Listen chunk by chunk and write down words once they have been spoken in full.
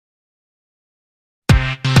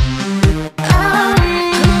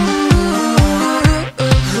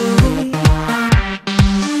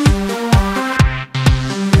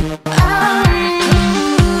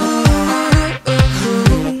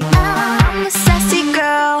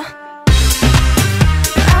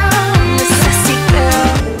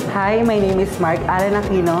is Mark Allen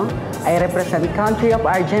Aquino. I represent country of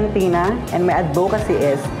Argentina, and my advocacy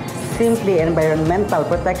is simply environmental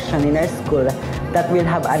protection in our school, that will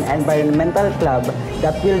have an environmental club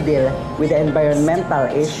that will deal with the environmental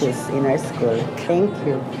issues in our school. Thank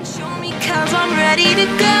you. Show me 'cause I'm ready to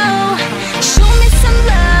go. Show me some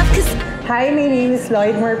love 'cause Hi, my name is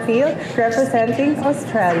Lloyd Murphy, representing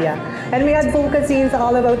Australia. And my advocacy is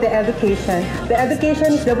all about the education. The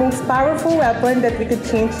education is the most powerful weapon that we could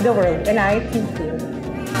change the world. And I thank you.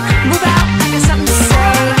 move out, I got something to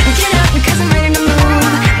say. Get up because I'm ready to move.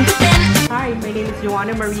 But then Hi, my name is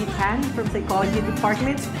Joanna Marie Tan from Psychology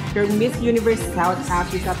Department, your Miss Universe South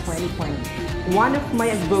Africa 2020. One of my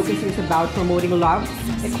advocacy is about promoting love,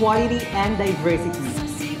 equality, and diversity.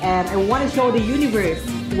 And I want to show the universe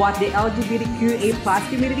what the LGBTQA+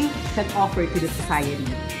 community can offer to the society.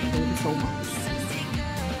 Thank you so much.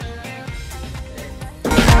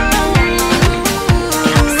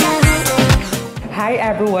 Hi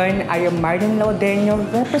everyone, I am Martin Laudenio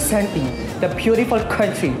representing the beautiful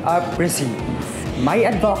country of Brazil. My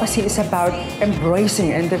advocacy is about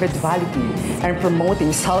embracing individuality and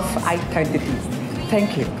promoting self-identity.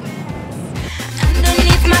 Thank you.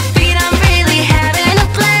 underneath my feet, I'm really having a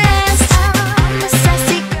blast. I'm a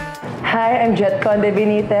sassy girl. Hi, I'm Jet Conde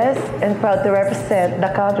Benitez and proud to represent the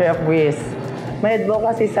country of Greece. My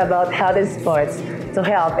advocacy is about health and sports to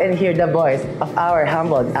help and hear the voice of our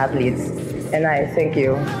humbled athletes. And I thank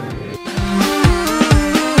you.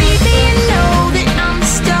 Baby, you know that I'm the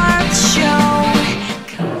star of the show.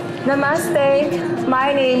 Namaste,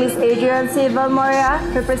 my name is Adrian Silva Moria,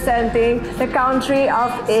 representing the country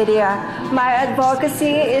of India. My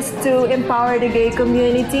advocacy is to empower the gay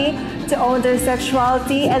community to own their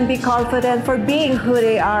sexuality and be confident for being who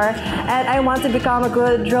they are. And I want to become a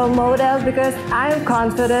good role model because I'm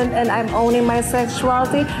confident and I'm owning my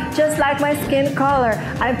sexuality just like my skin color.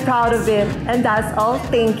 I'm proud of it. And that's all.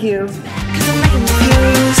 Thank you. 'Cause I'm making the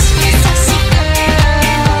news. Sassy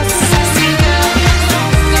girl, sassy girl,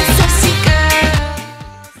 sassy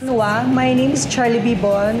girl. My name is Charlie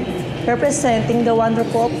Bibon, representing the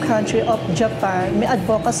wonderful country of Japan. My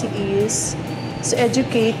advocacy is to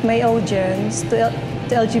educate my audience to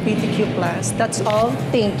LGBTQ+. That's all.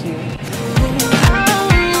 Thank you.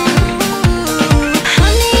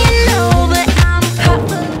 Honey, you know that I'm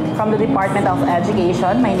popular. From the Department of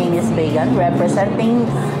Education, my name is Megan, representing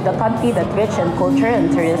the country that rich in culture and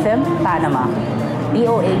tourism, Panama.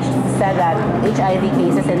 DOH said that HIV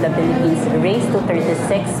cases in the Philippines raised to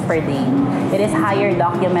 36 per day. It is higher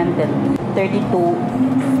documented 32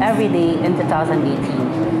 every day in 2018.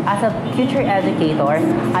 As a future educator,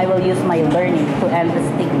 I will use my learning to end the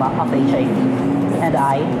stigma of HIV. And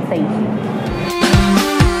I thank you.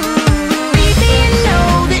 Baby, you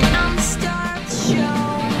know that I'm the star of the show.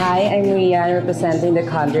 Hi, I'm Rian, representing the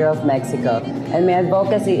country of Mexico. And my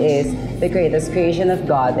advocacy is the greatest creation of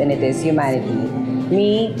God, and it is humanity.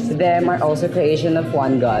 Me, them are also creation of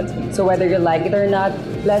one God. So whether you like it or not,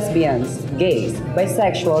 lesbians, gays,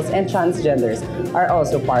 bisexuals, and transgenders are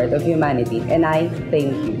also part of humanity. And I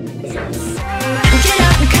thank you. Get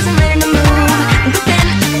up because I'm ready to move. But then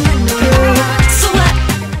so what?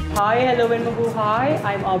 Hi, hello and mabuhay.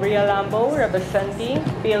 I'm Aubrey Alambo, representing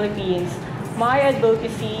Philippines. My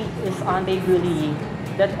advocacy is anti-bullying,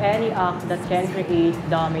 that any act that can create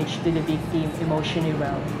damage to the victim emotionally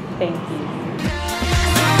well. Thank you.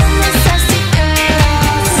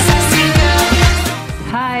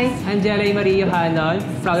 Hi, I'm Jelay Marie Johanon,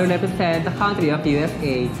 proud to represent the country of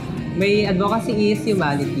USA. My advocacy is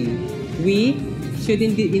humanity. We should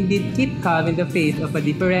indeed keep calm in the face of a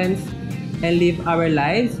difference and live our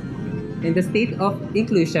lives in the state of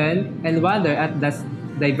inclusion and wonder at the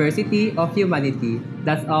diversity of humanity.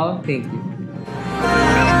 That's all. Thank you.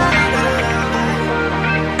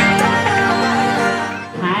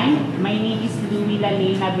 Hi, my name is Lumila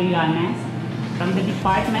Lena Briones from the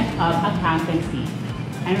Department of Accountancy.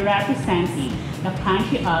 I'm representing the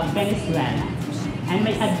country of Venezuela, and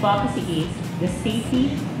my advocacy is the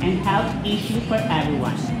safety and health issue for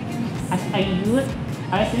everyone. As a youth,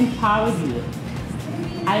 as empowered youth,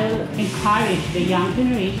 I will encourage the young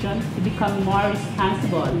generation to become more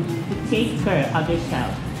responsible, to take care of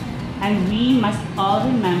themselves. And we must all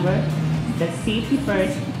remember that safety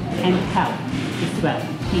first and health is wealth.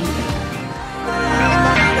 Thank you.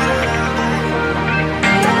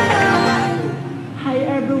 Hi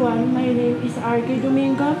everyone, my name is R.K.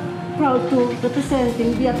 Domingo, proud to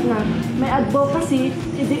representing Vietnam. My advocacy,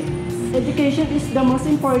 education is the most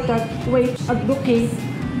important way to advocate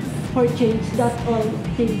for change. That's all.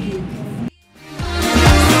 Thank you.